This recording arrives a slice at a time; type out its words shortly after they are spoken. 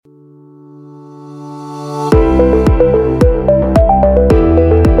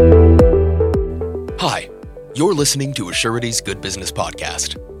listening to Assurity's Good Business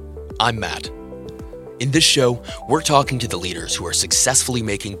Podcast. I'm Matt. In this show, we're talking to the leaders who are successfully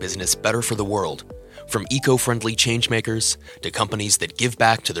making business better for the world, from eco-friendly changemakers to companies that give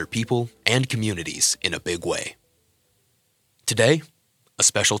back to their people and communities in a big way. Today, a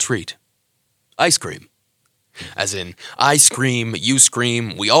special treat. Ice cream. As in, I scream, you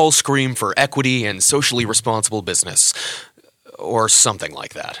scream, we all scream for equity and socially responsible business. Or something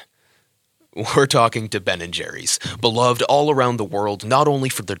like that. We're talking to Ben & Jerry's, beloved all around the world not only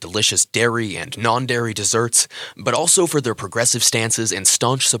for their delicious dairy and non-dairy desserts, but also for their progressive stances and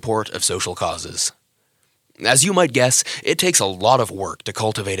staunch support of social causes. As you might guess, it takes a lot of work to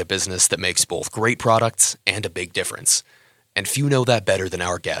cultivate a business that makes both great products and a big difference. And few know that better than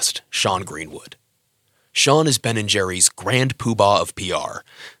our guest, Sean Greenwood. Sean is Ben & Jerry's Grand Poobah of PR,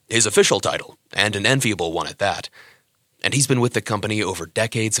 his official title, and an enviable one at that. And he's been with the company over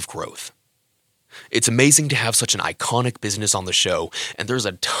decades of growth. It's amazing to have such an iconic business on the show, and there's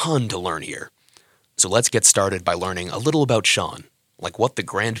a ton to learn here. So let's get started by learning a little about Sean, like what the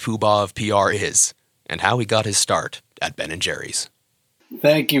Grand Poobah of PR is, and how he got his start at Ben & Jerry's.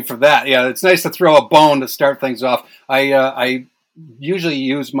 Thank you for that. Yeah, it's nice to throw a bone to start things off. I usually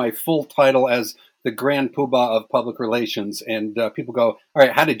use my full title as the Grand Poobah of Public Relations, and people go, all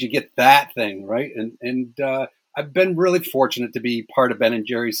right, how did you get that thing, right? And I've been really fortunate to be part of Ben &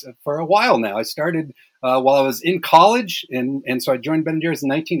 Jerry's for a while now. I started while I was in college, and so I joined Ben & Jerry's in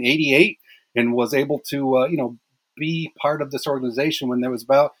 1988 and was able to, be part of this organization when there was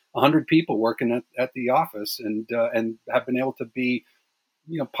about 100 people working at the office, and have been able to be,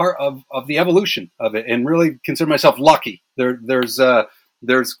 part of the evolution of it, and really consider myself lucky.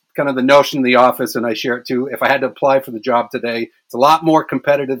 There's kind of the notion in the office, and I share it too. If I had to apply for the job today, it's a lot more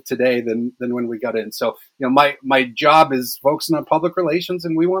competitive today than when we got in. So, my job is focusing on public relations,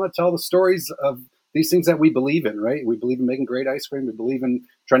 and we want to tell the stories of these things that we believe in, right? We believe in making great ice cream. We believe in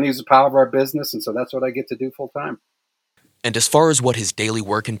trying to use the power of our business, and so that's what I get to do full time. And as far as what his daily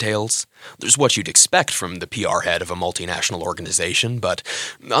work entails, there's what you'd expect from the PR head of a multinational organization, but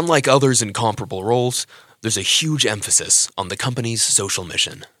unlike others in comparable roles, there's a huge emphasis on the company's social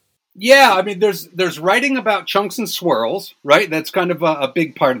mission. Yeah, I mean, there's writing about chunks and swirls, right? That's kind of a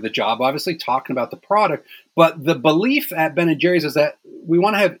big part of the job, obviously talking about the product. But the belief at Ben & Jerry's is that we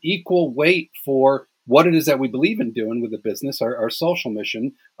want to have equal weight for what it is that we believe in doing with the business, our social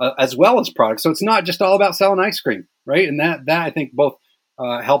mission, as well as product. So it's not just all about selling ice cream, right? And that I think both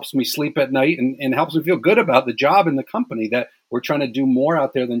helps me sleep at night and helps me feel good about the job and the company, that we're trying to do more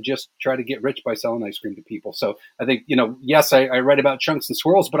out there than just try to get rich by selling ice cream to people. So I think, yes, I write about chunks and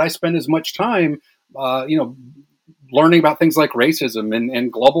swirls, but I spend as much time, learning about things like racism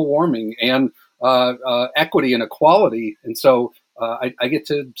and global warming and equity and equality. And so I get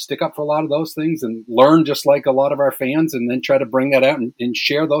to stick up for a lot of those things and learn just like a lot of our fans, and then try to bring that out and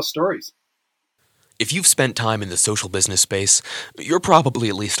share those stories. If you've spent time in the social business space, you're probably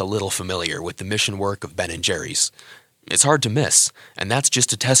at least a little familiar with the mission work of Ben & Jerry's. It's hard to miss, and that's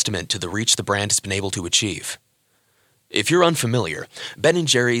just a testament to the reach the brand has been able to achieve. If you're unfamiliar, Ben &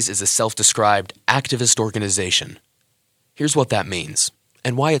 Jerry's is a self-described activist organization. Here's what that means,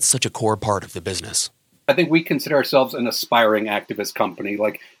 and why it's such a core part of the business. I think we consider ourselves an aspiring activist company.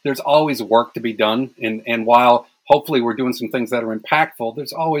 Like, there's always work to be done, and while hopefully we're doing some things that are impactful,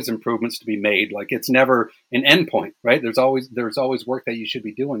 there's always improvements to be made. Like, it's never an endpoint, right? There's always work that you should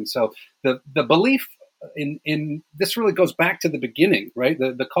be doing. So the belief in this really goes back to the beginning, right?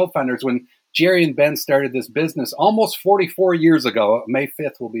 The co-founders, when Jerry and Ben started this business almost 44 years ago, May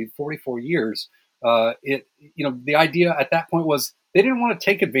 5th will be 44 years. The idea at that point was they didn't want to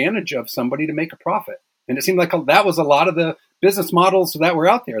take advantage of somebody to make a profit. And it seemed like that was a lot of the business models that were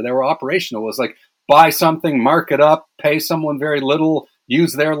out there that were operational. It was like, buy something, mark it up, pay someone very little,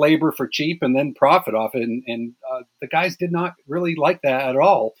 use their labor for cheap, and then profit off it. And the guys did not really like that at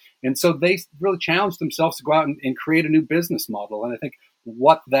all. And so they really challenged themselves to go out and create a new business model. And I think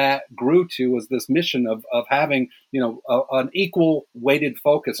what that grew to was this mission of having, an equal weighted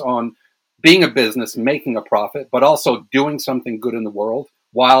focus on being a business, making a profit, but also doing something good in the world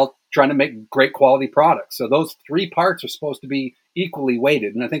while trying to make great quality products. So those three parts are supposed to be equally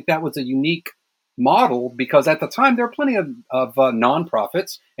weighted. And I think that was a unique model, because at the time there were plenty of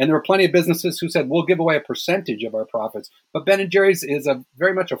nonprofits, and there were plenty of businesses who said, we'll give away a percentage of our profits. But Ben & Jerry's is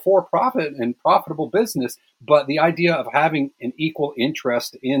very much a for-profit and profitable business. But the idea of having an equal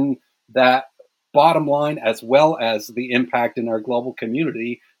interest in that bottom line, as well as the impact in our global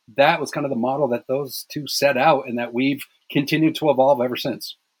community, that was kind of the model that those two set out, and that we've continued to evolve ever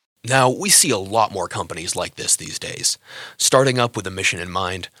since. Now, we see a lot more companies like this these days, starting up with a mission in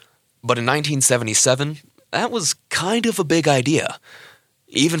mind. But in 1977, That was kind of a big idea.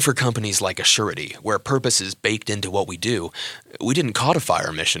 Even for companies like Assurity, where purpose is baked into what we do, we didn't codify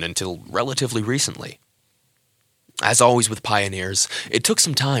our mission until relatively recently. As always with pioneers, it took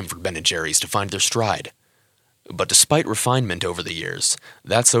some time for Ben & Jerry's to find their stride. But despite refinement over the years,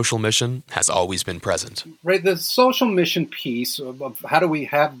 that social mission has always been present. Right, the social mission piece of how do we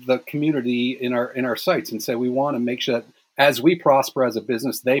have the community in our sights, and say we want to make sure that as we prosper as a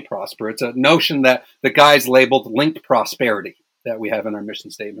business, they prosper. It's a notion that the guys labeled linked prosperity that we have in our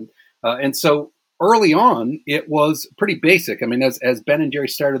mission statement. And so early on, it was pretty basic. I mean, as Ben & Jerry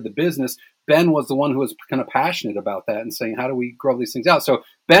started the business, Ben was the one who was kind of passionate about that and saying, how do we grow these things out? So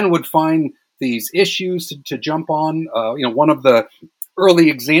Ben would find these issues to jump on. One of the early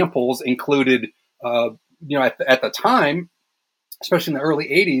examples included, at the time, especially in the early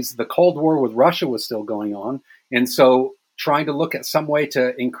 80s, the Cold War with Russia was still going on. And so trying to look at some way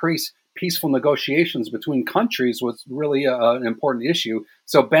to increase peaceful negotiations between countries was really an important issue.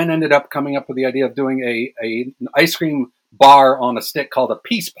 So Ben ended up coming up with the idea of doing an ice cream bar on a stick called a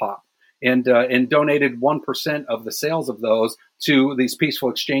Peace Pop, and donated 1% of the sales of those to these peaceful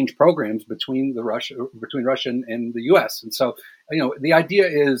exchange programs between Russia and the U.S. And so, the idea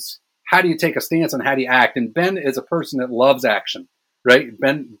is, how do you take a stance and how do you act? And Ben is a person that loves action, right?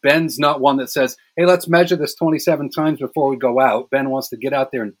 Ben's not one that says, hey, let's measure this 27 times before we go out. Ben wants to get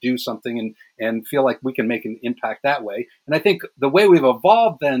out there and do something and feel like we can make an impact that way. And I think the way we've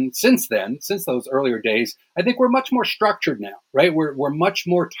evolved since those earlier days, I think we're much more structured now, right? We're much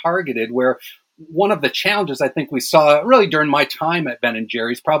more targeted, where one of the challenges I think we saw really during my time at Ben &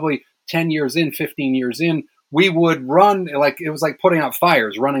 Jerry's, probably 10 years in, 15 years in, we would run like it was like putting out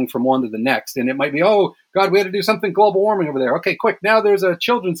fires, running from one to the next. And it might be, oh, God, we had to do something global warming over there. Okay, quick. Now there's a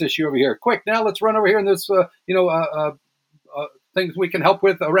children's issue over here. Quick. Now let's run over here and there's, things we can help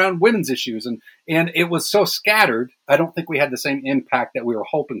with around women's issues. And it was so scattered, I don't think we had the same impact that we were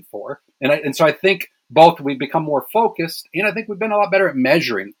hoping for. And so I think both we've become more focused, and I think we've been a lot better at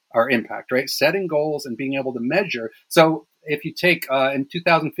measuring our impact, right? Setting goals and being able to measure. So if you take, in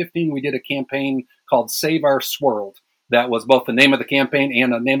 2015, we did a campaign called Save Our Swirl. That was both the name of the campaign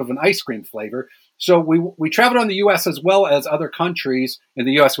and the name of an ice cream flavor. So we traveled on the U.S. as well as other countries. In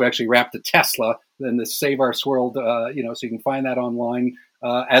the U.S., we actually wrapped a Tesla in the Save Our Swirl, so you can find that online,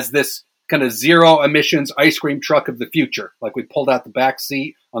 as this kind of zero emissions ice cream truck of the future. Like, we pulled out the back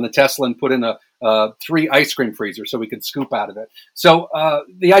seat on the Tesla and put in a 3 ice cream freezers so we could scoop out of it. So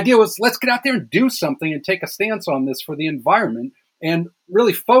the idea was, let's get out there and do something and take a stance on this for the environment, and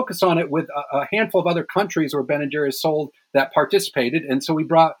really focus on it with a handful of other countries where Ben & Jerry's sold that participated. And so we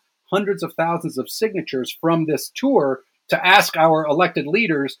brought hundreds of thousands of signatures from this tour to ask our elected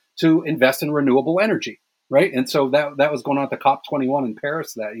leaders to invest in renewable energy, right? And so that was going on at the COP21 in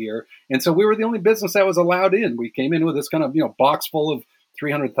Paris that year. And so we were the only business that was allowed in. We came in with this kind of, box full of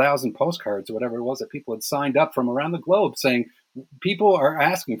 300,000 postcards or whatever it was that people had signed up from around the globe saying, people are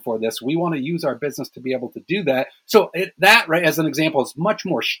asking for this. We want to use our business to be able to do that. So that, right, as an example, is much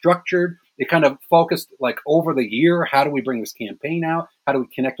more structured. It kind of focused like over the year. How do we bring this campaign out? How do we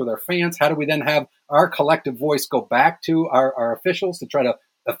connect with our fans? How do we then have our collective voice go back to our officials to try to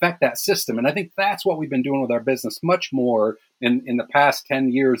affect that system? And I think that's what we've been doing with our business much more in the past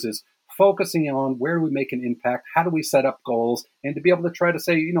 10 years, is focusing on where we make an impact, how do we set up goals, and to be able to try to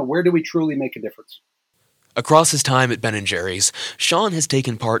say, where do we truly make a difference? Across his time at Ben & Jerry's, Sean has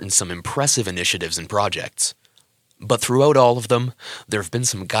taken part in some impressive initiatives and projects. But throughout all of them, there have been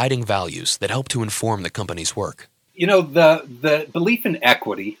some guiding values that help to inform the company's work. The belief in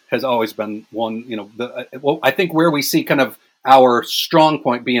equity has always been one, I think where we see kind of our strong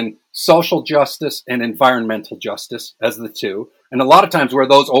point being social justice and environmental justice as the two. And a lot of times where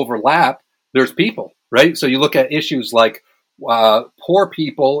those overlap, there's people, right? So you look at issues like poor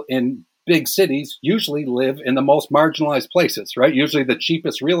people in big cities usually live in the most marginalized places, right? Usually the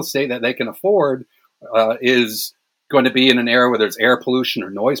cheapest real estate that they can afford is going to be in an area where there's air pollution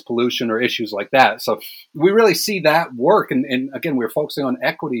or noise pollution or issues like that. So we really see that work. And again, we're focusing on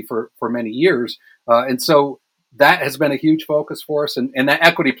equity for many years. And so that has been a huge focus for us. And that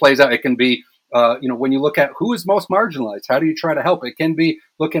equity plays out. It can be, when you look at who is most marginalized, how do you try to help? It can be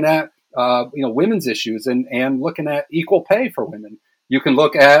looking at, women's issues and looking at equal pay for women. You can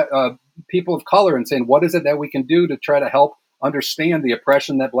look at people of color and saying, what is it that we can do to try to help understand the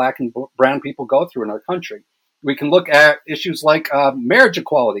oppression that Black and brown people go through in our country? We can look at issues like marriage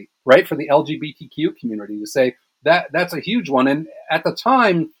equality, right, for the LGBTQ community, to say that's a huge one. And at the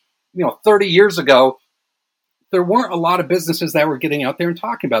time, 30 years ago, there weren't a lot of businesses that were getting out there and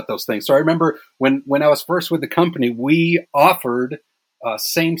talking about those things. So I remember when I was first with the company, we offered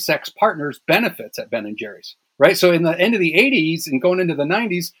same-sex partners benefits at Ben & Jerry's, right? So in the end of the 80s and going into the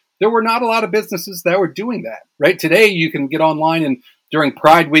 90s, there were not a lot of businesses that were doing that, right? Today, you can get online, and during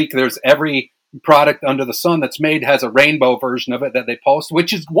Pride Week, there's every product under the sun that's made has a rainbow version of it that they post,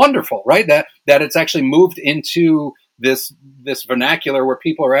 which is wonderful, right? That it's actually moved into this vernacular where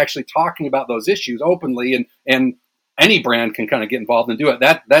people are actually talking about those issues openly, and any brand can kind of get involved and do it.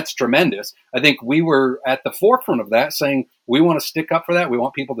 That's tremendous. I think we were at the forefront of that, saying we want to stick up for that. We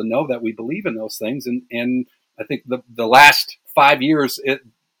want people to know that we believe in those things. And I think the last 5 years,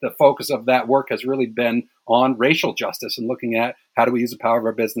 the focus of that work has really been on racial justice and looking at how do we use the power of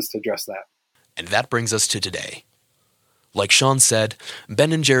our business to address that. And that brings us to today. Like Sean said,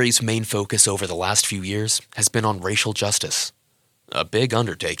 Ben & Jerry's main focus over the last few years has been on racial justice. A big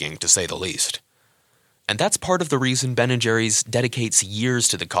undertaking, to say the least. And that's part of the reason Ben & Jerry's dedicates years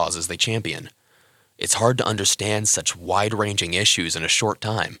to the causes they champion. It's hard to understand such wide-ranging issues in a short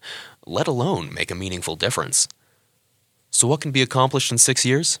time, let alone make a meaningful difference. So what can be accomplished in 6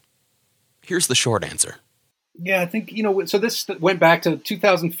 years? Here's the short answer. Yeah, I think, so this went back to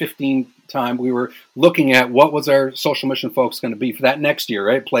 2015 time. We were looking at what was our social mission focus going to be for that next year,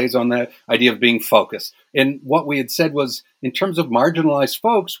 right? It plays on that idea of being focused. And what we had said was, in terms of marginalized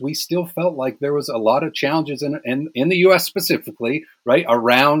folks, we still felt like there was a lot of challenges in the U.S. specifically, right,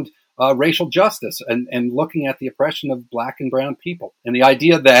 around racial justice and looking at the oppression of Black and brown people. And the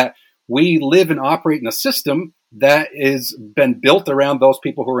idea that we live and operate in a system that has been built around those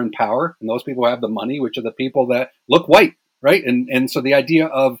people who are in power and those people who have the money, which are the people that look white, right? And so the idea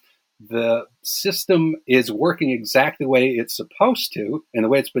of the system is working exactly the way it's supposed to and the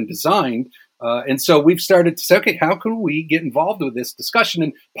way it's been designed. And so we've started to say, okay, how can we get involved with this discussion?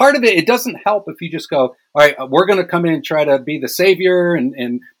 And part of it doesn't help if you just go, all right, we're going to come in and try to be the savior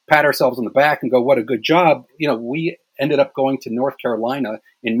and pat ourselves on the back and go, what a good job. We ended up going to North Carolina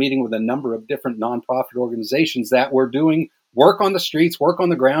and meeting with a number of different nonprofit organizations that were doing work on the streets, work on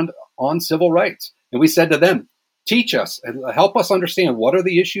the ground on civil rights. And we said to them, teach us, help us understand what are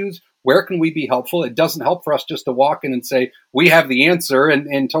the issues, where can we be helpful? It doesn't help for us just to walk in and say, we have the answer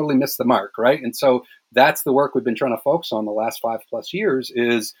and totally miss the mark, right? And so that's the work we've been trying to focus on the last 5+ years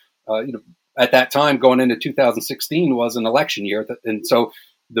is, at that time going into 2016 was an election year. And so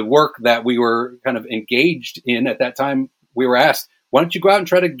the work that we were kind of engaged in at that time, we were asked, why don't you go out and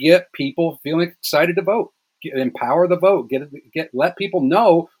try to get people feeling excited to vote, empower the vote, let people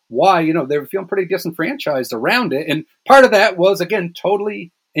know why, they were feeling pretty disenfranchised around it. And part of that was, again,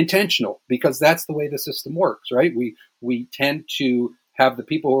 totally intentional because that's the way the system works, right? We tend to have the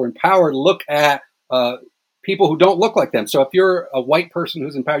people who are in power look at people who don't look like them. So if you're a white person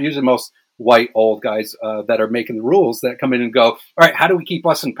who's in power, usually most white old guys that are making the rules that come in and go, all right, how do we keep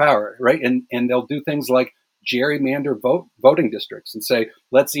us in power, right? And they'll do things like gerrymander voting districts and say,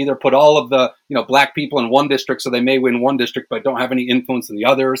 let's either put all of the Black people in one district so they may win one district but don't have any influence in the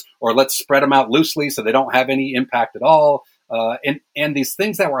others, or let's spread them out loosely so they don't have any impact at all. And these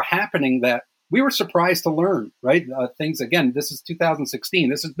things that were happening that we were surprised to learn, right? Things, again, this is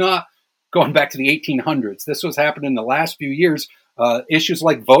 2016. This is not going back to the 1800s. This was happening in the last few years. Issues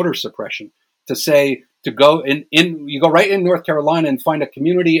like voter suppression, you go right in North Carolina and find a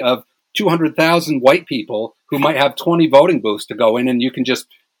community of 200,000 white people who might have 20 voting booths to go in, and you can just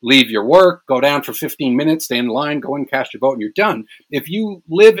leave your work, go down for 15 minutes, stay in line, go in, cast your vote, and you're done. If you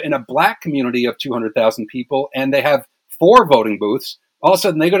live in a Black community of 200,000 people and they have 4 voting booths, all of a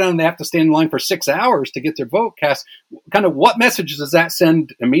sudden they go down and they have to stand in line for 6 hours to get their vote cast. Kind of what messages does that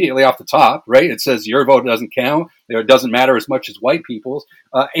send immediately off the top, right? It says your vote doesn't count. It doesn't matter as much as white people's.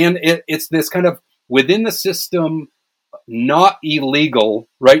 And it's this kind of within the system, not illegal,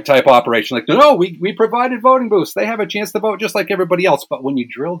 right, type operation. Like, no, we provided voting booths. They have a chance to vote just like everybody else. But when you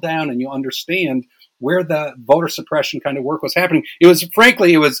drill down and you understand where the voter suppression kind of work was happening, it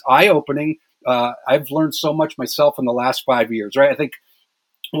was eye-opening. I've learned so much myself in the last 5 years, right? I think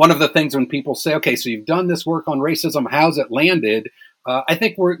one of the things when people say, okay, so you've done this work on racism, how's it landed? I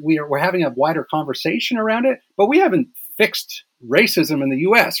think we're having a wider conversation around it, but we haven't fixed racism in the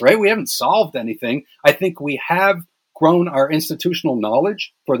U.S., right? We haven't solved anything. I think we have grown our institutional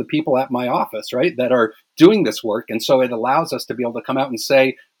knowledge for the people at my office, right, that are doing this work. And so it allows us to be able to come out and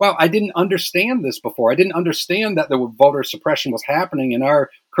say, well, I didn't understand this before. I didn't understand that the voter suppression was happening in our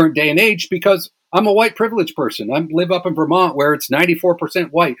current day and age because I'm a white privileged person. I live up in Vermont where it's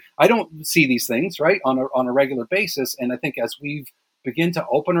 94% white. I don't see these things, right, on a regular basis. And I think as we've begin to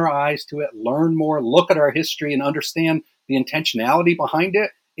open our eyes to it, learn more, look at our history and understand the intentionality behind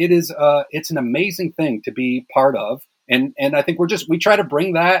it, it's an amazing thing to be part of. And I think we try to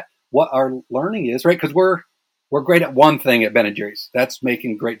bring that, what our learning is, right? Because we're we're great at one thing at Ben & Jerry's. That's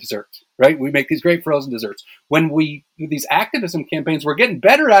making great desserts, right? We make these great frozen desserts. When we do these activism campaigns, we're getting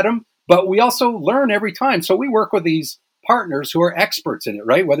better at them, but we also learn every time. So we work with these partners who are experts in it,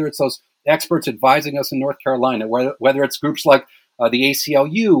 right? Whether it's those experts advising us in North Carolina, whether it's groups like the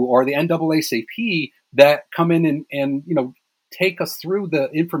ACLU or the NAACP that come in and take us through the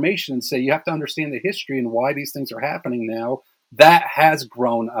information and say, you have to understand the history and why these things are happening now. That has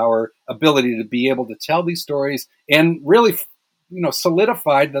grown our ability to be able to tell these stories and really,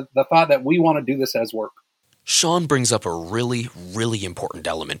 solidified the thought that we want to do this as work. Sean brings up a really, really important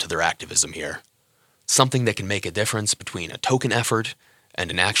element to their activism here. Something that can make a difference between a token effort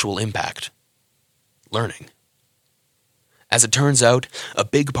and an actual impact. Learning. As it turns out, a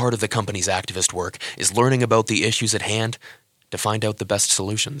big part of the company's activist work is learning about the issues at hand to find out the best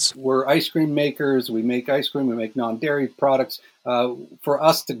solutions. We're ice cream makers. We make ice cream. We make non-dairy products. For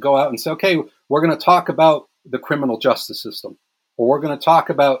us to go out and say, okay, we're going to talk about the criminal justice system, or we're going to talk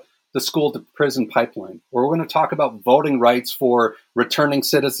about the school to prison pipeline, or we're going to talk about voting rights for returning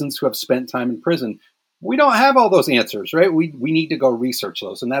citizens who have spent time in prison. We don't have all those answers, right? We need to go research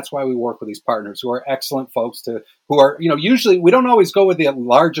those. And that's why we work with these partners who are excellent folks who are, usually we don't always go with the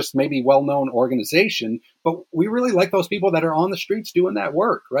largest, maybe well-known organization, but we really like those people that are on the streets doing that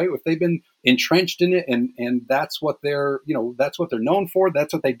work, right? If they've been entrenched in it and that's what they're known for,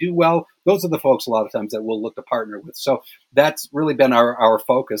 that's what they do well. Those are the folks a lot of times that we'll look to partner with. So that's really been our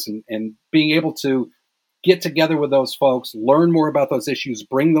focus and being able to get together with those folks, learn more about those issues,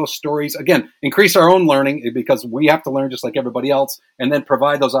 bring those stories, again, increase our own learning because we have to learn just like everybody else, and then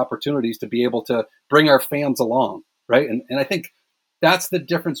provide those opportunities to be able to bring our fans along, right? And I think that's the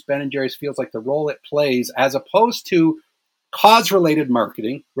difference Ben & Jerry's feels like the role it plays as opposed to cause-related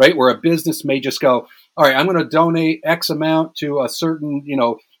marketing, right? Where a business may just go, all right, I'm going to donate X amount to a certain,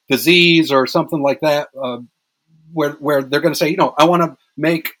 disease or something like that, where they're going to say,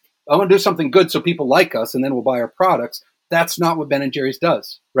 I want to do something good so people like us and then we'll buy our products. That's not what Ben & Jerry's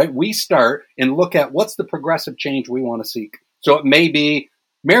does, right? We start and look at what's the progressive change we want to seek. So it may be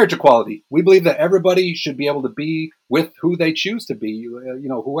marriage equality. We believe that everybody should be able to be with who they choose to be.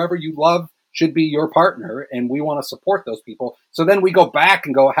 Whoever you love should be your partner, and we want to support those people. So then we go back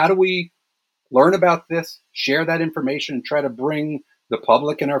and go, how do we learn about this, share that information, and try to bring the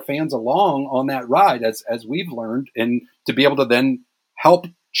public and our fans along on that ride as we've learned, and to be able to then help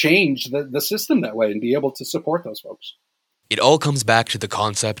change the system that way and be able to support those folks. It all comes back to the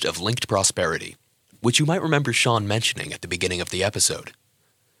concept of linked prosperity, which you might remember Sean mentioning at the beginning of the episode.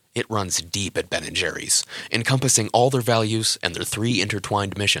 It runs deep at Ben & Jerry's, encompassing all their values and their three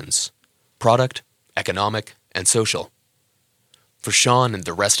intertwined missions: product, economic, and social. For Sean and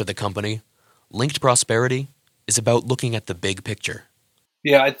the rest of the company, linked prosperity is about looking at the big picture.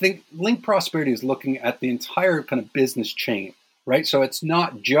 Yeah, I think linked prosperity is looking at the entire kind of business chain, right? So it's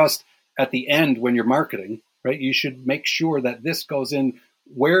not just at the end when you're marketing, right? You should make sure that this goes in,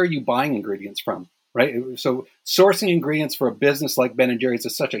 where are you buying ingredients from, right? So sourcing ingredients for a business like Ben & Jerry's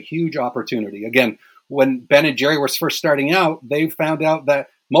is such a huge opportunity. Again, when Ben & Jerry was first starting out, they found out that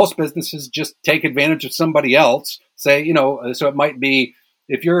most businesses just take advantage of somebody else. Say, so it might be,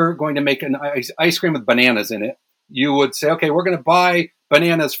 if you're going to make an ice cream with bananas in it, you would say, okay, we're going to buy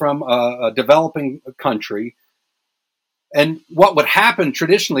bananas from a developing country. And what would happen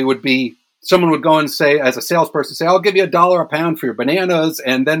traditionally would be someone would go and say, as a salesperson, say, I'll give you $1 a pound for your bananas.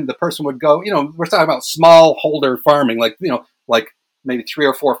 And then the person would go, we're talking about smallholder farming, like maybe 3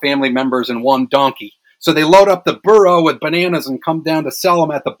 or 4 family members and 1 donkey. So they load up the burro with bananas and come down to sell them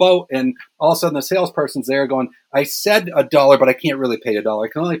at the boat. And all of a sudden the salesperson's there going, I said $1, but I can't really pay $1. I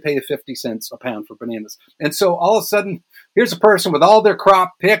can only pay 50 cents a pound for bananas. And so all of a sudden, here's a person with all their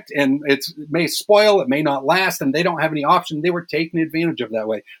crop picked, and it may spoil, it may not last, and they don't have any option. They were taken advantage of that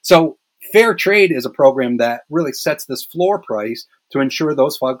way. So fair trade is a program that really sets this floor price to ensure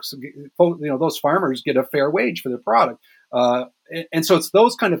those folks, those farmers get a fair wage for their product. And so it's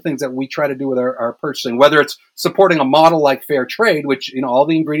those kind of things that we try to do with our purchasing, whether it's supporting a model like fair trade, which, all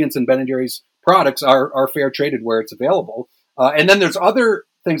the ingredients in Ben & Jerry's products are fair traded where it's available. And then there's other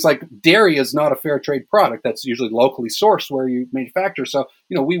things like dairy is not a fair trade product. That's usually locally sourced where you manufacture. So,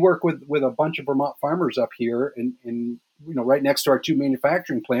 we work with a bunch of Vermont farmers up here in right next to our 2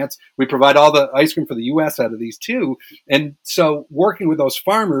 manufacturing plants. We provide all the ice cream for the U.S. out of these 2. And so working with those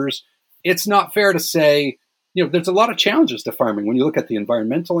farmers, it's not fair to say, there's a lot of challenges to farming. When you look at the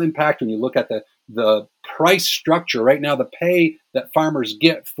environmental impact, when you look at the price structure, right now the pay that farmers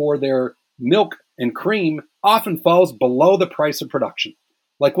get for their milk and cream often falls below the price of production.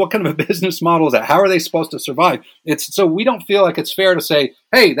 Like, what kind of a business model is that? How are they supposed to survive? So we don't feel like it's fair to say,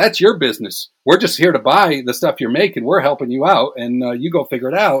 hey, that's your business. We're just here to buy the stuff you're making. We're helping you out, and you go figure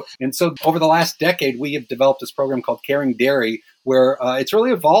it out. And so over the last decade, we have developed this program called Caring Dairy, where it's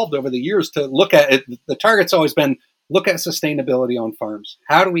really evolved over the years to look at it. The target's always been, look at sustainability on farms.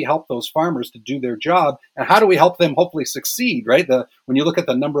 How do we help those farmers to do their job? And how do we help them hopefully succeed, right? When you look at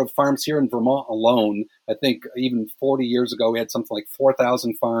the number of farms here in Vermont alone, I think even 40 years ago, we had something like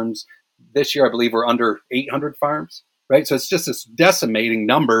 4,000 farms. This year, I believe we're under 800 farms, right? So it's just this decimating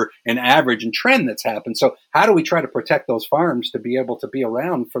number and average and trend that's happened. So how do we try to protect those farms to be able to be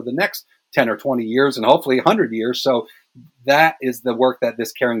around for the next 10 or 20 years and hopefully 100 years? So that is the work that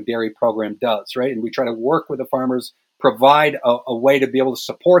this Caring Dairy program does, right? And we try to work with the farmers, provide a way to be able to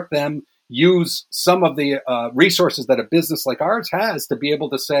support them, use some of the resources that a business like ours has to be able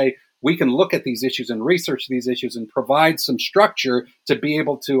to say, we can look at these issues and research these issues and provide some structure to be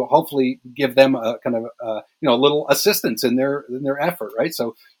able to hopefully give them a kind of a little assistance in their effort, right?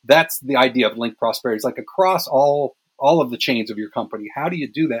 So that's the idea of linked prosperity. It's like across all of the chains of your company. How do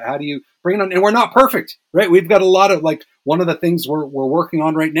you do that? How do you bring it on? And we're not perfect, right? We've got a lot of, like, one of the things we're working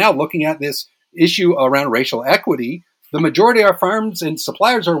on right now, looking at this issue around racial equity. The majority of our farms and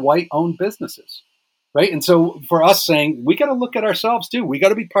suppliers are white-owned businesses, right? And so for us saying, we got to look at ourselves too. We got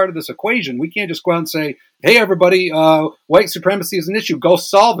to be part of this equation. We can't just go out and say, hey, everybody, white supremacy is an issue. Go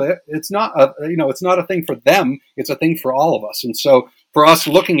solve it. It's not it's not a thing for them. It's a thing for all of us. And so for us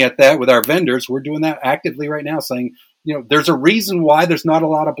looking at that with our vendors, we're doing that actively right now, saying, there's a reason why there's not a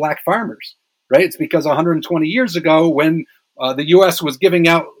lot of black farmers, right? It's because 120 years ago when the U.S. was giving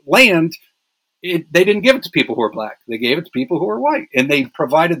out land, they didn't give it to people who were black. They gave it to people who were white. And they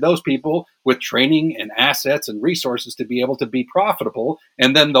provided those people with training and assets and resources to be able to be profitable.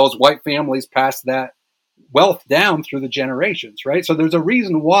 And then those white families passed that wealth down through the generations, right? So there's a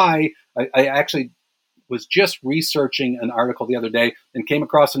reason why I actually was just researching an article the other day and came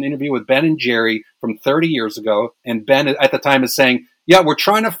across an interview with Ben and Jerry from 30 years ago. And Ben at the time is saying, yeah, we're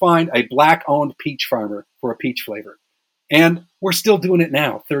trying to find a black-owned peach farmer for a peach flavor. And we're still doing it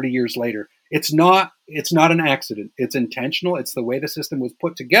now, 30 years later. It's not an accident. It's intentional. It's the way the system was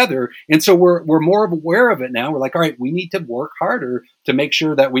put together. And so we're more aware of it now. We're like, all right, we need to work harder to make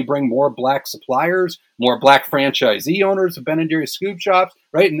sure that we bring more black suppliers, more black franchisee owners of Ben & Jerry's scoop shops,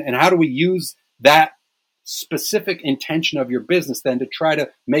 right? And how do we use that specific intention of your business then to try to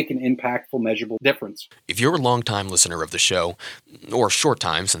make an impactful, measurable difference? If you're a long-time listener of the show, or short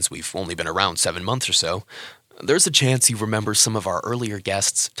time since we've only been around 7 months or so, there's a chance you remember some of our earlier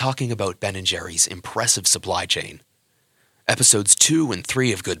guests talking about Ben & Jerry's impressive supply chain. Episodes 2 and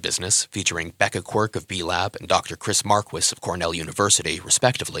 3 of Good Business, featuring Becca Quirk of B-Lab and Dr. Chris Marquis of Cornell University,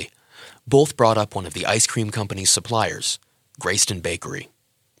 respectively, both brought up one of the ice cream company's suppliers, Grayston Bakery.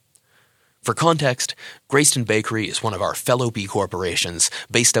 For context, Grayston Bakery is one of our fellow B corporations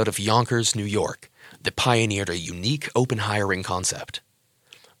based out of Yonkers, New York, that pioneered a unique open hiring concept.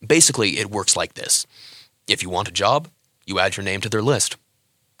 Basically, it works like this. If you want a job, you add your name to their list.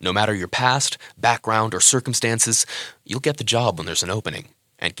 No matter your past, background, or circumstances, you'll get the job when there's an opening,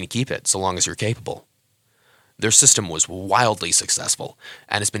 and can keep it so long as you're capable. Their system was wildly successful,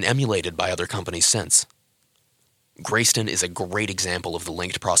 and has been emulated by other companies since. Grayston is a great example of the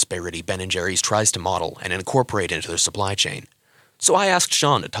linked prosperity Ben & Jerry's tries to model and incorporate into their supply chain. So I asked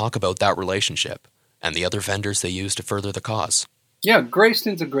Sean to talk about that relationship, and the other vendors they use to further the cause. Yeah,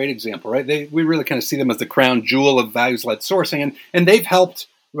 Grayston's a great example, right? We really kind of see them as the crown jewel of values-led sourcing, and they've helped,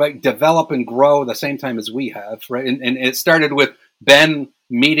 right, develop and grow the same time as we have, right? And it started with Ben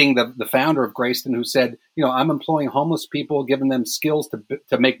meeting the founder of Grayston, who said, I'm employing homeless people, giving them skills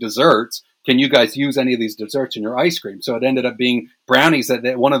to make desserts. Can you guys use any of these desserts in your ice cream? So it ended up being brownies,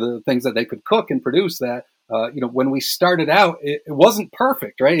 that one of the things that they could cook and produce that, when we started out, it wasn't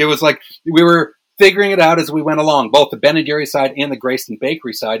perfect, right? It was like we were figuring it out as we went along, both the Ben & Jerry side and the Grayston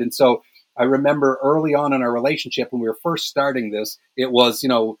Bakery side. And so I remember early on in our relationship when we were first starting this, it was,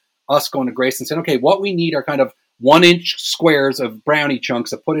 us going to Grayston saying, okay, what we need are kind of 1-inch squares of brownie chunks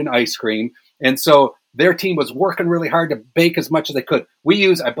to put in ice cream. And so their team was working really hard to bake as much as they could. We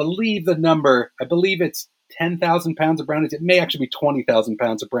use, I believe it's 10,000 pounds of brownies. It may actually be 20,000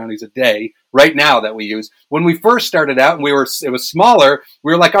 pounds of brownies a day right now that we use. When we first started out and it was smaller,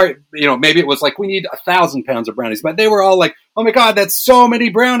 we were like, all right, maybe it was like we need 1,000 pounds of brownies, but they were all like, oh my God, that's so many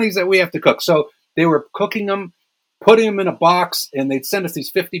brownies that we have to cook. So they were cooking them, putting them in a box, and they'd send us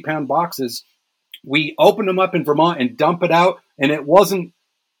these 50-pound boxes. We opened them up in Vermont and dump it out, and it wasn't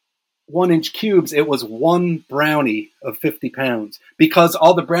 1-inch cubes, it was one brownie of 50 pounds because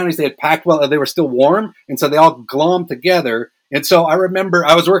all the brownies they had packed well, they were still warm. And so they all glommed together And so I remember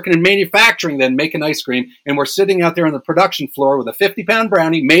I was working in manufacturing then, making ice cream, and we're sitting out there on the production floor with a 50-pound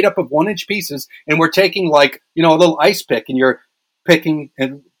brownie made up of 1-inch pieces, and we're taking like, a little ice pick, and you're picking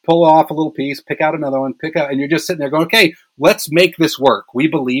and pull off a little piece, pick out another one, and you're just sitting there going, okay, let's make this work. We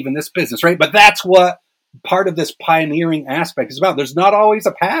believe in this business, right? But that's what part of this pioneering aspect is about. There's not always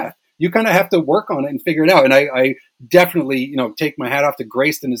a path. You kind of have to work on it and figure it out. And I definitely, take my hat off to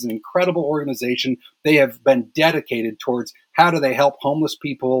Grayston as an incredible organization. They have been dedicated towards how do they help homeless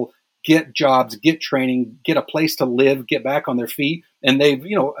people get jobs, get training, get a place to live, get back on their feet. And they've,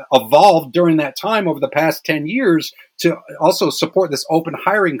 evolved during that time over the past 10 years to also support this open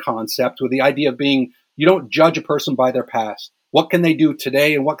hiring concept with the idea of being, you don't judge a person by their past. What can they do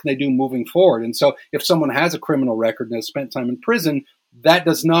today and what can they do moving forward? And so if someone has a criminal record and has spent time in prison, that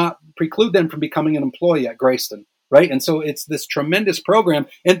does not preclude them from becoming an employee at Grayston, right? And so it's this tremendous program.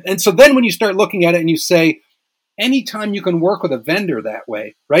 And so then when you start looking at it and you say, anytime you can work with a vendor that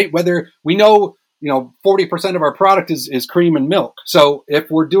way, right? Whether we know, 40% of our product is cream and milk. So if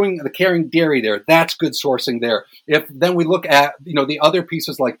we're doing the carrying dairy there, that's good sourcing there. If then we look at, the other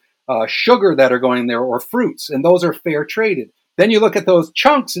pieces like sugar that are going there or fruits, and those are fair traded. Then you look at those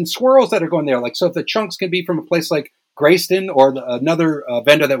chunks and swirls that are going there. Like, so if the chunks can be from a place like Grayston or another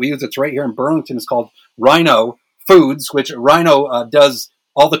vendor that we use that's right here in Burlington is called Rhino Foods, which Rhino does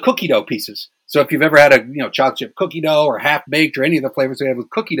all the cookie dough pieces. So if you've ever had a chocolate chip cookie dough or half baked or any of the flavors we have with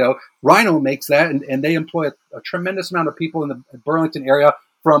cookie dough, Rhino makes that, and they employ a tremendous amount of people in the Burlington area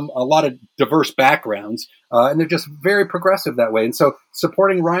from a lot of diverse backgrounds, and they're just very progressive that way. And so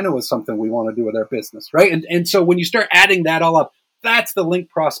supporting Rhino is something we want to do with our business, right? And so when you start adding that all up, that's the Link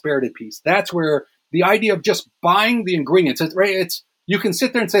Prosperity piece. That's where the idea of just buying the ingredients, right? It's you can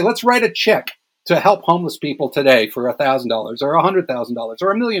sit there and say, let's write a check to help homeless people today for $1,000 or $100,000 or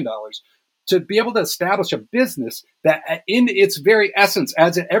 $1 million to be able to establish a business that in its very essence,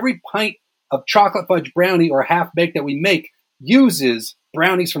 adds in every pint of chocolate fudge brownie or half baked that we make uses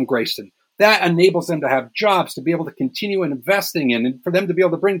brownies from Grayston. That enables them to have jobs, to be able to continue investing in, and for them to be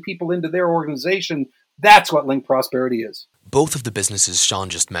able to bring people into their organization. That's what Link Prosperity is. Both of the businesses Sean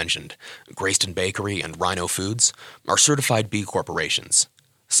just mentioned, Grayston Bakery and Rhino Foods, are certified B corporations,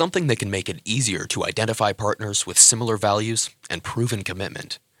 something that can make it easier to identify partners with similar values and proven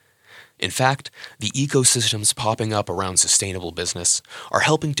commitment. In fact, the ecosystems popping up around sustainable business are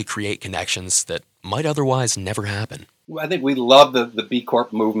helping to create connections that might otherwise never happen. I think we love the B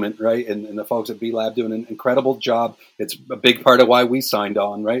Corp movement, right? And the folks at B Lab doing an incredible job. It's a big part of why we signed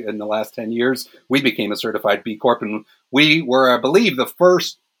on, right? In the last 10 years, we became a certified B Corp, and we were, I believe, the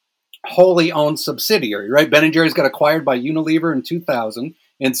first wholly owned subsidiary, right? Ben & Jerry's got acquired by Unilever in 2000,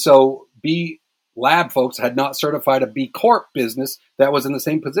 and so B Lab folks had not certified a B Corp business that was in the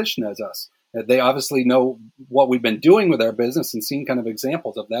same position as us. They obviously know what we've been doing with our business and seen kind of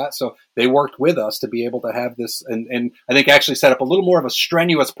examples of that. So they worked with us to be able to have this, and I think actually set up a little more of a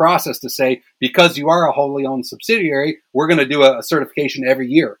strenuous process to say, because you are a wholly owned subsidiary, we're going to do a certification every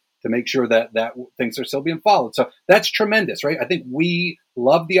year to make sure that things are still being followed. So that's tremendous, right? I think we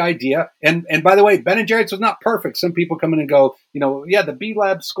love the idea. And by the way, Ben & Jerry's was not perfect. Some people come in and go, yeah, the B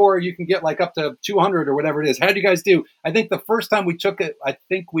Lab score, you can get like up to 200 or whatever it is. How did you guys do? I think the first time we took it, I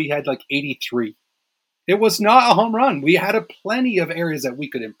think we had like 83. It was not a home run. We had plenty of areas that we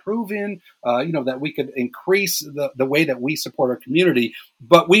could improve in, that we could increase the way that we support our community.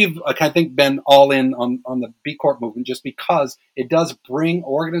 But we've, I think, been all in on the B Corp movement just because it does bring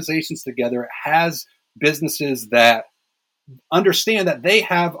organizations together. It has businesses that understand that they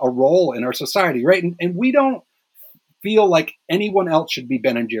have a role in our society, right? And we don't feel like anyone else should be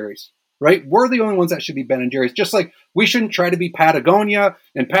Ben & Jerry's. Right? We're the only ones that should be Ben & Jerry's. Just like we shouldn't try to be Patagonia,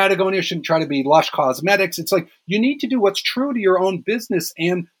 and Patagonia shouldn't try to be Lush Cosmetics. It's like you need to do what's true to your own business.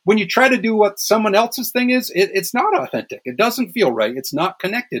 And when you try to do what someone else's thing is, it's not authentic. It doesn't feel right. It's not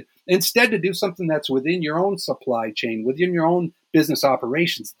connected. Instead, to do something that's within your own supply chain, within your own business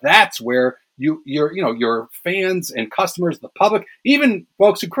operations, that's where your fans and customers, the public, even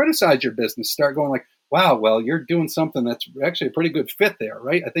folks who criticize your business start going like, wow, well, you're doing something that's actually a pretty good fit there,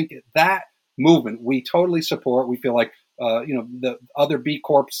 right? I think that movement we totally support. We feel like, the other B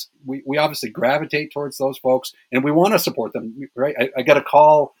Corps, we obviously gravitate towards those folks, and we want to support them, right? I got a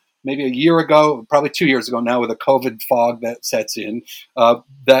call maybe a year ago, probably 2 years ago now, with a COVID fog that sets in,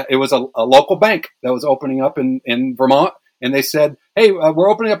 that it was a local bank that was opening up in Vermont. And they said, hey, we're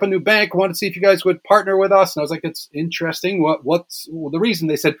opening up a new bank. I want to see if you guys would partner with us. And I was like, it's interesting. What's the reason?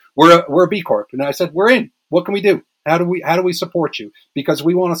 They said, we're a B Corp. And I said, we're in. What can we do? How do we support you? Because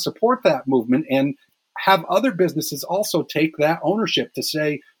we want to support that movement and have other businesses also take that ownership to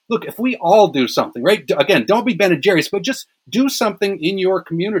say, look, if we all do something, right? Again, don't be Ben and Jerry's, but just do something in your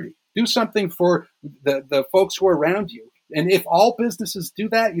community. Do something for the folks who are around you. And if all businesses do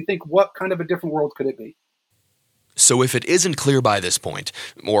that, you think, what kind of a different world could it be? So if it isn't clear by this point,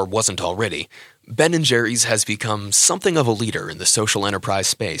 or wasn't already, Ben & Jerry's has become something of a leader in the social enterprise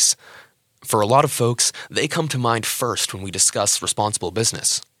space. For a lot of folks, they come to mind first when we discuss responsible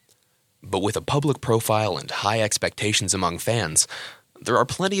business. But with a public profile and high expectations among fans, there are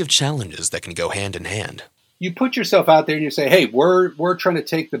plenty of challenges that can go hand in hand. You put yourself out there and you say, hey, we're trying to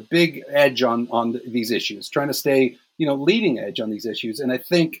take the big edge on these issues, trying to stay, leading edge on these issues. And I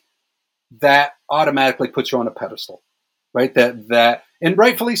think that automatically puts you on a pedestal, right? That and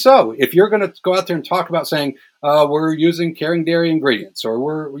rightfully so. If you're going to go out there and talk about saying we're using caring dairy ingredients, or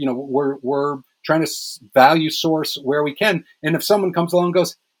we're trying to value source where we can, and if someone comes along and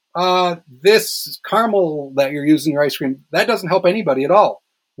goes, this caramel that you're using in your ice cream, that doesn't help anybody at all.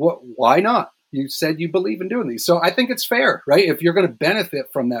 Why not? You said you believe in doing these. So I think it's fair, right? If you're going to benefit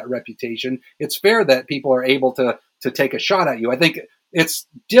from that reputation, it's fair that people are able to take a shot at you. I think it's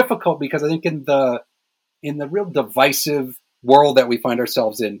difficult because I think in the real divisive world that we find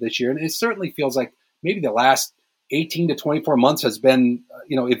ourselves in this year, and it certainly feels like maybe the last 18 to 24 months has been,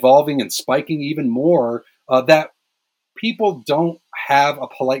 evolving and spiking even more, that people don't have a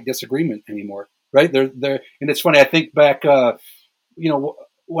polite disagreement anymore, right? They're and it's funny. I think back,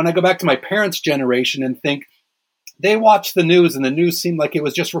 when I go back to my parents' generation and think they watched the news and the news seemed like it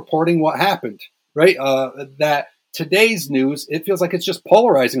was just reporting what happened, right? That today's news, it feels like it's just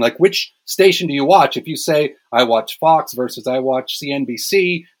polarizing. Like, which station do you watch? If you say, I watch Fox versus I watch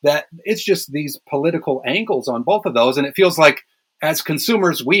CNBC, that it's just these political angles on both of those. And it feels like as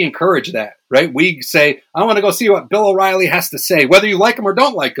consumers, we encourage that, right? We say, I want to go see what Bill O'Reilly has to say, whether you like him or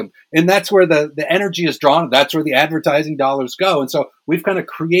don't like him. And that's where the energy is drawn. That's where the advertising dollars go. And so we've kind of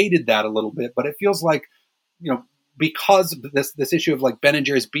created that a little bit, but it feels like, because this issue of like Ben &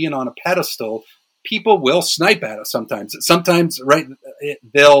 Jerry's being on a pedestal, people will snipe at us sometimes. Sometimes, right,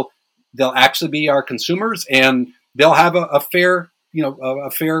 they'll actually be our consumers and they'll have a fair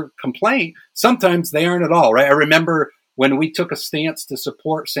complaint. Sometimes they aren't at all, right? I remember when we took a stance to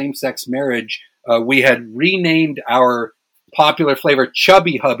support same-sex marriage, we had renamed our popular flavor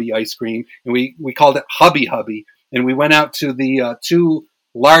Chubby Hubby ice cream, and we called it Hubby Hubby. And we went out to the two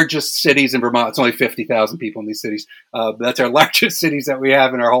largest cities in Vermont. It's only 50,000 people in these cities. That's our largest cities that we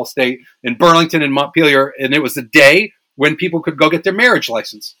have in our whole state, in Burlington and Montpelier. And it was the day when people could go get their marriage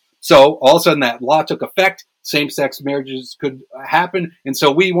license. So all of a sudden that law took effect. Same-sex marriages could happen. And so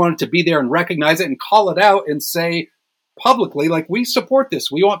we wanted to be there and recognize it and call it out and say publicly, like, we support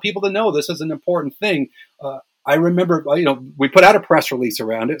this. We want people to know this is an important thing. I remember, we put out a press release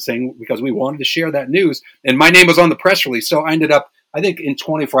around it saying, because we wanted to share that news, and my name was on the press release. So I ended up, I think in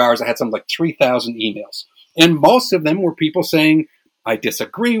 24 hours, I had something like 3,000 emails. And most of them were people saying, I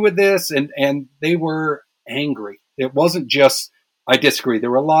disagree with this. And they were angry. It wasn't just, I disagree.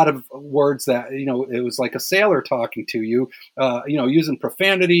 There were a lot of words that, it was like a sailor talking to you, using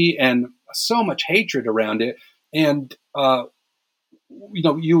profanity and so much hatred around it. And,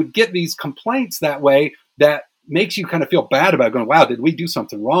 you would get these complaints that way that makes you kind of feel bad about going, wow, did we do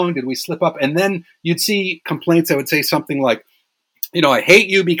something wrong? Did we slip up? And then you'd see complaints that would say something like, I hate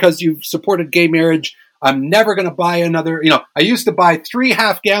you because you've supported gay marriage. I'm never going to buy another, I used to buy 3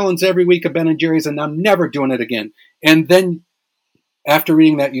 half gallons every week of Ben & Jerry's and I'm never doing it again. And then after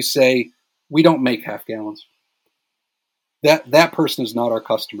reading that, you say, we don't make half gallons. That person is not our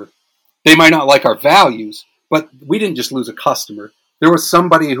customer. They might not like our values, but we didn't just lose a customer. There was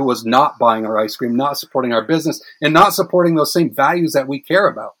somebody who was not buying our ice cream, not supporting our business, and not supporting those same values that we care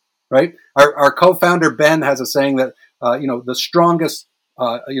about, right? Our co-founder, Ben, has a saying that, the strongest,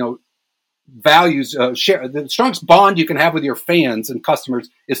 values, the strongest bond you can have with your fans and customers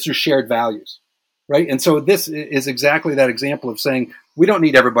is through shared values, right? And so this is exactly that example of saying, we don't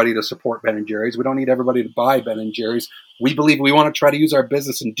need everybody to support Ben & Jerry's. We don't need everybody to buy Ben & Jerry's. We believe we want to try to use our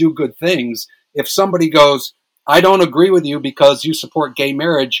business and do good things. If somebody goes, I don't agree with you because you support gay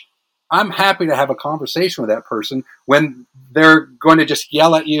marriage, I'm happy to have a conversation with that person. When they're going to just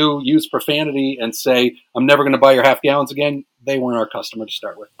yell at you, use profanity, and say, I'm never going to buy your half gallons again, they weren't our customer to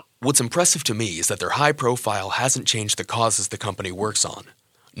start with. What's impressive to me is that their high profile hasn't changed the causes the company works on,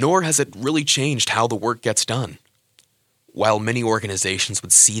 nor has it really changed how the work gets done. While many organizations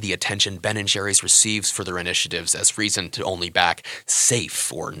would see the attention Ben & Jerry's receives for their initiatives as reason to only back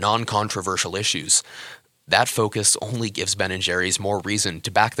safe or non-controversial issues, that focus only gives Ben & Jerry's more reason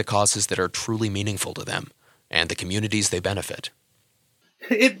to back the causes that are truly meaningful to them and the communities they benefit.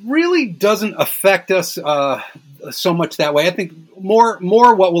 It really doesn't affect us so much that way. I think more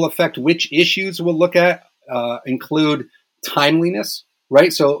what will affect which issues we'll look at include timeliness,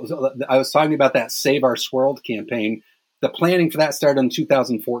 right? So I was talking about that Save Our Swirl campaign. The planning for that started in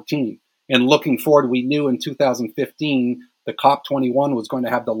 2014. And looking forward, we knew in 2015, the COP21 was going to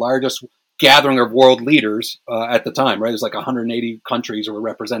have the largest gathering of world leaders at the time, right? There's like 180 countries were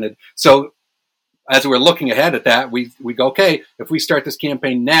represented. So as we're looking ahead at that, we go, okay, if we start this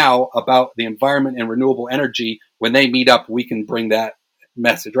campaign now about the environment and renewable energy, when they meet up, we can bring that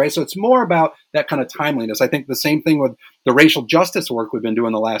message, right? So it's more about that kind of timeliness. I think the same thing with the racial justice work we've been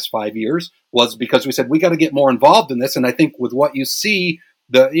doing the last 5 years was because we said we got to get more involved in this. And I think with what you see,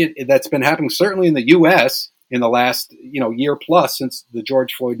 that's been happening certainly in the U.S. in the last year plus since the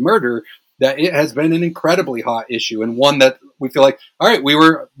George Floyd murder, that it has been an incredibly hot issue and one that we feel like, all right,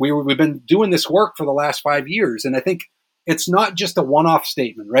 we've been doing this work for the last 5 years. And I think it's not just a one-off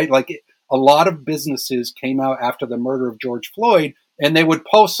statement, right? Like a lot of businesses came out after the murder of George Floyd and they would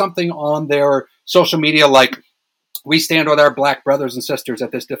post something on their social media like, we stand with our Black brothers and sisters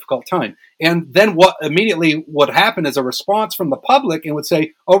at this difficult time. And then what immediately would happen is a response from the public and would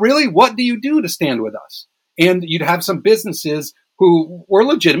say, oh, really? What do you do to stand with us? And you'd have some businesses who were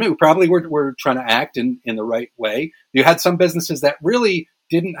legitimate, who probably were trying to act in the right way. You had some businesses that really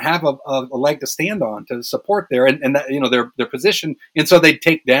didn't have a leg to stand on to support their position. And so they'd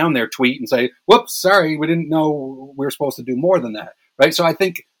take down their tweet and say, whoops, sorry, we didn't know we were supposed to do more than that. Right. So I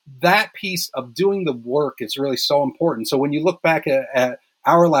think that piece of doing the work is really so important. So when you look back at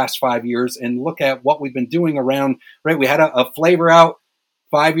our last 5 years and look at what we've been doing around, right, we had a flavor out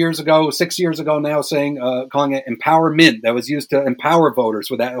 5 years ago, 6 years ago now, calling it Empower Mint, that was used to empower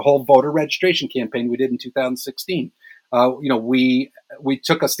voters with that whole voter registration campaign we did in 2016. We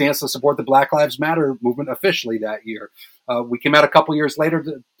took a stance to support the Black Lives Matter movement officially that year. We came out a couple years later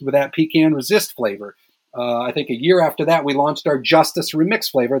with that Pecan Resist flavor. I think a year after that, we launched our Justice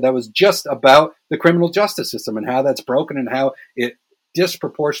Remix flavor that was just about the criminal justice system and how that's broken and how it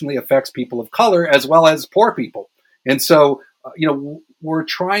disproportionately affects people of color as well as poor people. And so, we're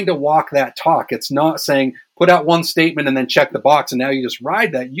trying to walk that talk. It's not saying put out one statement and then check the box and now you just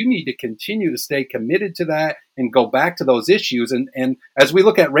ride that. You need to continue to stay committed to that and go back to those issues. And as we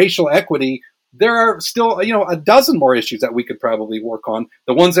look at racial equity, there are still, a dozen more issues that we could probably work on.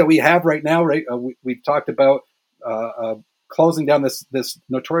 The ones that we have right now, right? We've talked about closing down this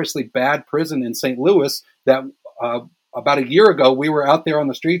notoriously bad prison in St. Louis that about a year ago, we were out there on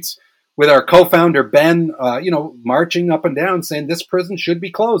the streets with our co-founder, Ben, marching up and down saying this prison should be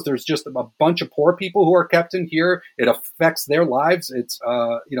closed. There's just a bunch of poor people who are kept in here. It affects their lives. It's,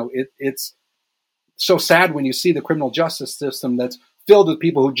 it's so sad when you see the criminal justice system that's filled with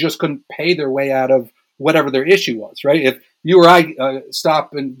people who just couldn't pay their way out of whatever their issue was, right? If you or I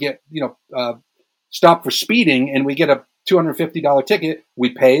stop and get, stop for speeding and we get a $250 ticket,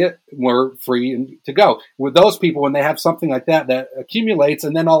 we pay it, we're free to go. With those people, when they have something like that accumulates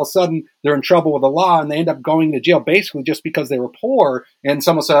and then all of a sudden they're in trouble with the law and they end up going to jail basically just because they were poor, and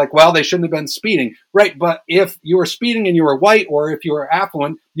someone say like, well, they shouldn't have been speeding, right? But if you were speeding and you were white or if you were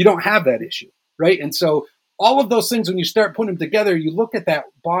affluent, you don't have that issue, right? And so all of those things, when you start putting them together, you look at that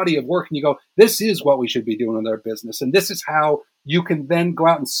body of work and you go, this is what we should be doing in our business. And this is how you can then go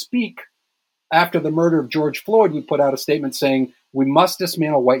out and speak. After the murder of George Floyd, we put out a statement saying, we must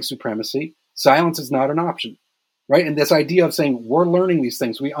dismantle white supremacy. Silence is not an option, right? And this idea of saying, we're learning these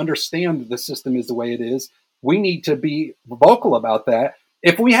things. We understand the system is the way it is. We need to be vocal about that.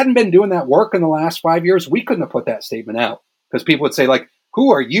 If we hadn't been doing that work in the last 5 years, we couldn't have put that statement out because people would say like,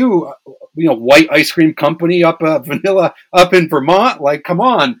 who are you, white ice cream company up vanilla up in Vermont? Like, come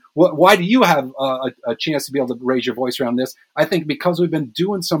on. Why do you have a chance to be able to raise your voice around this? I think because we've been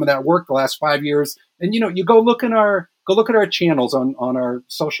doing some of that work the last 5 years, and you go look at our channels on our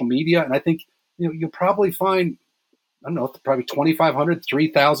social media, and I think you'll probably find, I don't know, probably 2,500,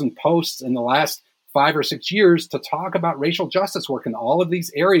 3,000 posts in the last 5 or 6 years to talk about racial justice work in all of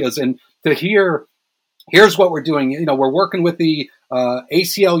these areas, and to here's what we're doing. We're working with the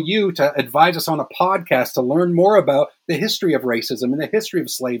ACLU to advise us on a podcast to learn more about the history of racism and the history of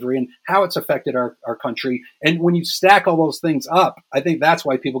slavery and how it's affected our country. And when you stack all those things up, I think that's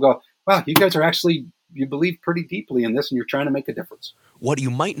why people go, wow, you guys are actually, you believe pretty deeply in this and you're trying to make a difference. What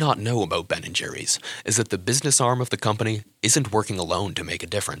you might not know about Ben & Jerry's is that the business arm of the company isn't working alone to make a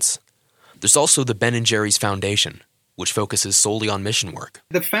difference. There's also the Ben & Jerry's Foundation, which focuses solely on mission work.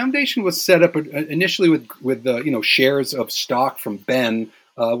 The foundation was set up initially with shares of stock from Ben,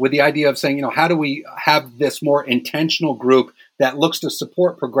 with the idea of saying, how do we have this more intentional group that looks to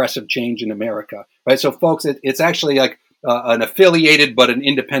support progressive change in America, right? So, folks, it's actually like an affiliated but an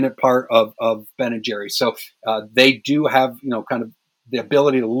independent part of Ben and Jerry's. So they do have, kind of the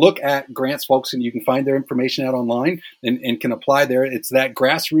ability to look at grants, folks, and you can find their information out online and can apply there. It's that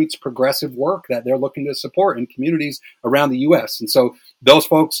grassroots progressive work that they're looking to support in communities around the U.S. And so those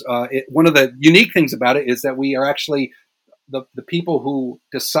folks, one of the unique things about it is that we are actually the people who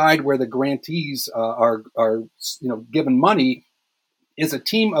decide where the grantees are given money is a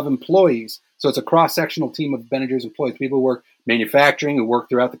team of employees. So it's a cross-sectional team of Ben & Jerry's employees, people who work manufacturing, who work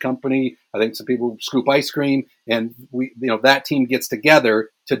throughout the company. I think some people scoop ice cream, and that team gets together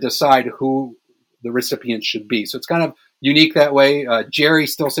to decide who the recipient should be. So it's kind of unique that way. Jerry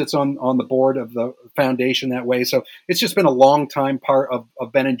still sits on the board of the foundation that way. So it's just been a long time part of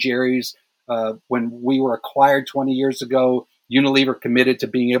Ben & Jerry's. When we were acquired 20 years ago, Unilever committed to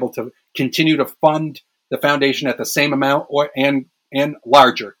being able to continue to fund the foundation at the same amount and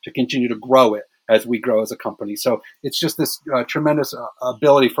larger, to continue to grow it as we grow as a company. So it's just this tremendous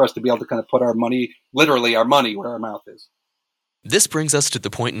ability for us to be able to kind of put our money, literally our money, where our mouth is. This brings us to the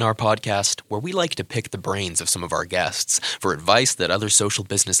point in our podcast where we like to pick the brains of some of our guests for advice that other social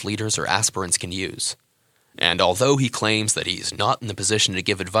business leaders or aspirants can use. And although he claims that he's not in the position to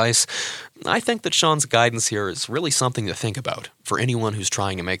give advice, I think that Sean's guidance here is really something to think about for anyone who's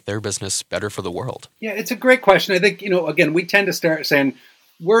trying to make their business better for the world. Yeah, it's a great question. I think, again, we tend to start saying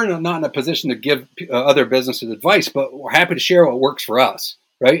we're not in a position to give other businesses advice, but we're happy to share what works for us,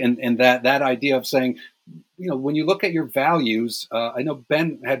 right? And that idea of saying, when you look at your values, I know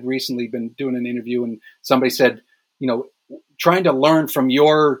Ben had recently been doing an interview and somebody said, trying to learn from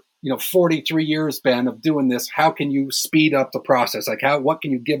your 43 years, Ben, of doing this, how can you speed up the process? Like what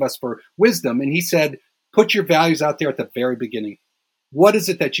can you give us for wisdom? And he said, put your values out there at the very beginning. What is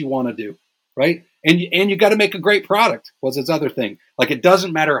it that you want to do? Right. And you got to make a great product was his other thing. Like, it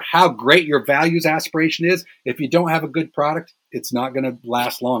doesn't matter how great your values aspiration is. If you don't have a good product, it's not going to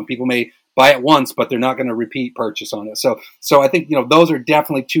last long. People may buy it once, but they're not going to repeat purchase on it. So I think, those are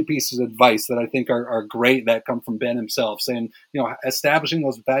definitely two pieces of advice that I think are great that come from Ben himself, saying, establishing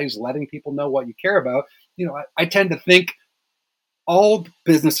those values, letting people know what you care about. I tend to think all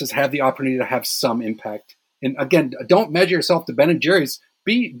businesses have the opportunity to have some impact. And again, don't measure yourself to Ben & Jerry's.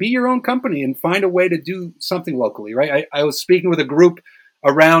 Be your own company and find a way to do something locally, right? I was speaking with a group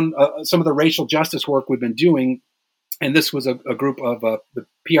around some of the racial justice work we've been doing. And this was a group of the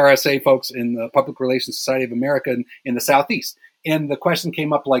PRSA folks in the Public Relations Society of America in the Southeast. And the question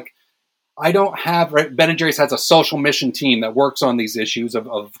came up like, I don't have, right, Ben & Jerry's has a social mission team that works on these issues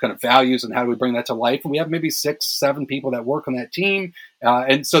of kind of values and how do we bring that to life. And we have maybe 6-7 people that work on that team.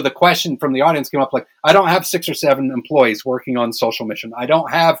 And so the question from the audience came up like, I don't have 6 or 7 employees working on social mission. I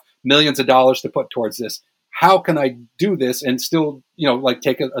don't have millions of dollars to put towards this. How can I do this and still,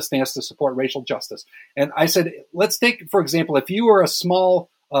 take a stance to support racial justice? And I said, let's take, for example, if you were a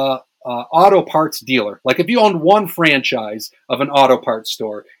small auto parts dealer, like if you owned one franchise of an auto parts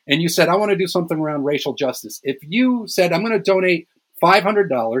store and you said, I want to do something around racial justice. If you said, I'm going to donate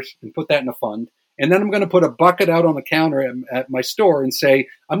 $500 and put that in a fund, and then I'm going to put a bucket out on the counter at my store and say,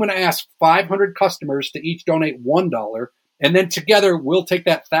 I'm going to ask 500 customers to each donate $1. And then together we'll take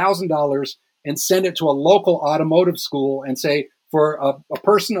that $1,000 and send it to a local automotive school and say, for a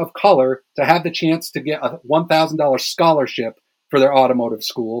person of color to have the chance to get a $1,000 scholarship for their automotive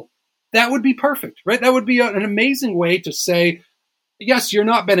school, that would be perfect, right? That would be an amazing way to say, yes, you're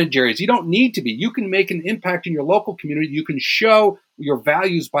not Ben & Jerry's. You don't need to be. You can make an impact in your local community. You can show your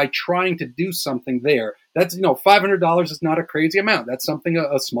values by trying to do something there. That's, $500 is not a crazy amount. That's something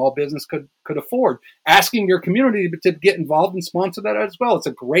a small business could afford. Asking your community to get involved and sponsor that as well. It's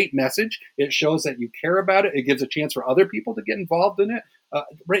a great message. It shows that you care about it. It gives a chance for other people to get involved in it.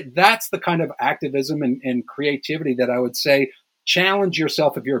 Right? That's the kind of activism and creativity that I would say challenge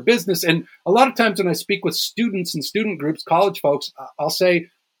yourself if you're a business. And a lot of times when I speak with students and student groups, college folks, I'll say,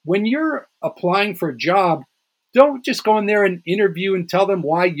 when you're applying for a job, don't just go in there and interview and tell them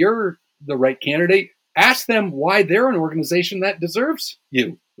why you're the right candidate. Ask them why they're an organization that deserves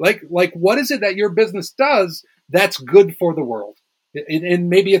you. Like what is it that your business does that's good for the world? And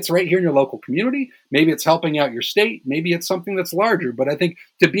maybe it's right here in your local community. Maybe it's helping out your state. Maybe it's something that's larger. But I think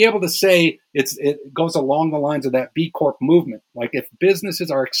to be able to say it goes along the lines of that B Corp movement. Like if businesses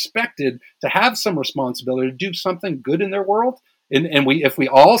are expected to have some responsibility to do something good in their world, and if we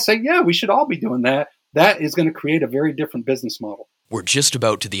all say, yeah, we should all be doing that, that is going to create a very different business model. We're just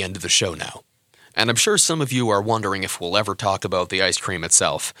about to the end of the show now. And I'm sure some of you are wondering if we'll ever talk about the ice cream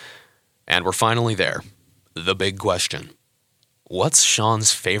itself. And we're finally there. The big question. What's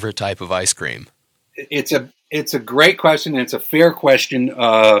Sean's favorite type of ice cream? It's a great question, and it's a fair question.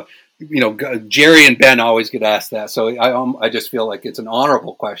 Jerry and Ben always get asked that. So I just feel like it's an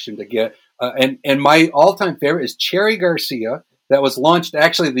honorable question to get. And my all-time favorite is Cherry Garcia. That was launched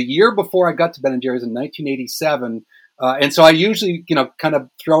actually the year before I got to Ben & Jerry's in 1987. And so I usually, kind of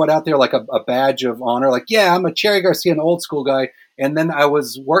throw it out there like a badge of honor. Like, yeah, I'm a Cherry Garcia, an old school guy. And then I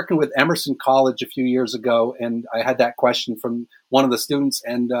was working with Emerson College a few years ago, and I had that question from one of the students.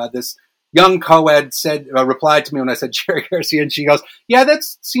 And this young co-ed replied to me when I said Cherry Garcia, and she goes, yeah, that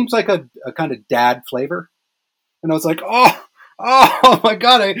seems like a kind of dad flavor. And I was like, oh my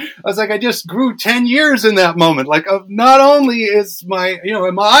God. I was like, I just grew 10 years in that moment. Like, not only is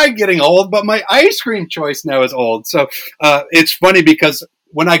am I getting old, but my ice cream choice now is old. So it's funny because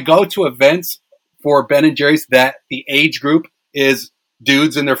when I go to events for Ben & Jerry's that the age group is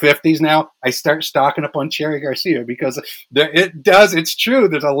dudes in their 50s now, I start stocking up on Cherry Garcia because it's true.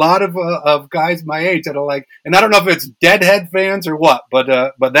 There's a lot of guys my age that are like, and I don't know if it's Deadhead fans or what, but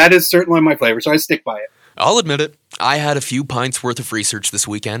that is certainly my flavor. So I stick by it. I'll admit it. I had a few pints worth of research this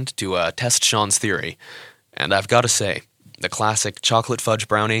weekend to test Sean's theory. And I've got to say, the classic chocolate fudge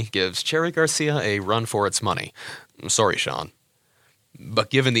brownie gives Cherry Garcia a run for its money. I'm sorry, Sean. But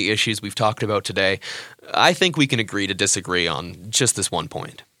given the issues we've talked about today, I think we can agree to disagree on just this one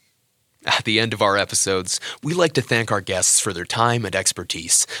point. At the end of our episodes, we like to thank our guests for their time and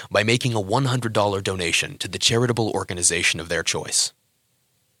expertise by making a $100 donation to the charitable organization of their choice.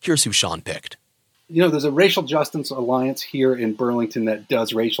 Here's who Sean picked. There's a Racial Justice Alliance here in Burlington that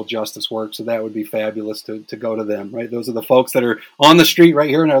does racial justice work, so that would be fabulous to go to them, right? Those are the folks that are on the street right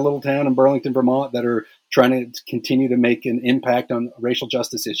here in our little town in Burlington, Vermont, that are trying to continue to make an impact on racial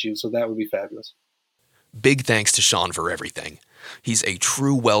justice issues, so that would be fabulous. Big thanks to Sean for everything. He's a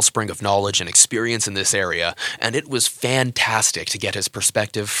true wellspring of knowledge and experience in this area, and it was fantastic to get his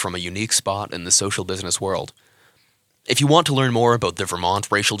perspective from a unique spot in the social business world. If you want to learn more about the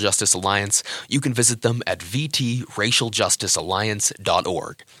Vermont Racial Justice Alliance, you can visit them at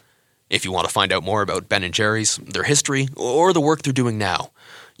vtracialjusticealliance.org. If you want to find out more about Ben & Jerry's, their history, or the work they're doing now,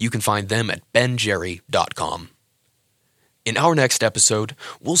 you can find them at benjerry.com. In our next episode,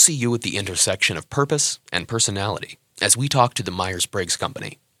 we'll see you at the intersection of purpose and personality as we talk to the Myers-Briggs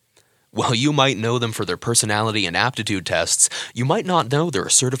Company. While you might know them for their personality and aptitude tests, you might not know they're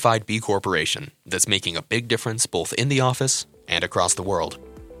a certified B Corporation that's making a big difference both in the office and across the world.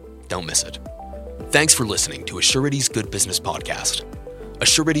 Don't miss it. Thanks for listening to Assurity's Good Business Podcast.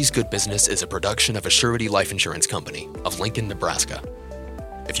 Assurity's Good Business is a production of Assurity Life Insurance Company of Lincoln, Nebraska.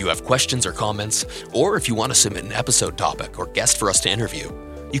 If you have questions or comments, or if you want to submit an episode topic or guest for us to interview,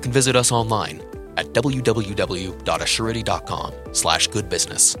 you can visit us online at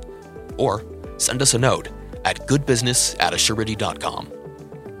www.assurity.com/goodbusiness. Or send us a note at goodbusiness@assurity.com.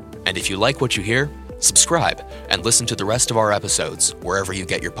 And if you like what you hear, subscribe and listen to the rest of our episodes wherever you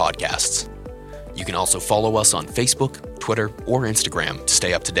get your podcasts. You can also follow us on Facebook, Twitter, or Instagram to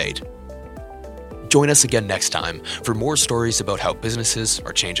stay up to date. Join us again next time for more stories about how businesses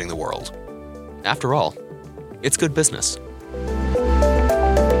are changing the world. After all, it's good business.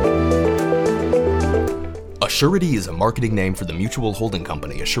 Assurity is a marketing name for the mutual holding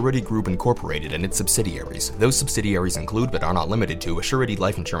company Assurity Group Incorporated and its subsidiaries. Those subsidiaries include but are not limited to Assurity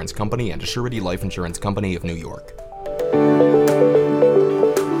Life Insurance Company and Assurity Life Insurance Company of New York.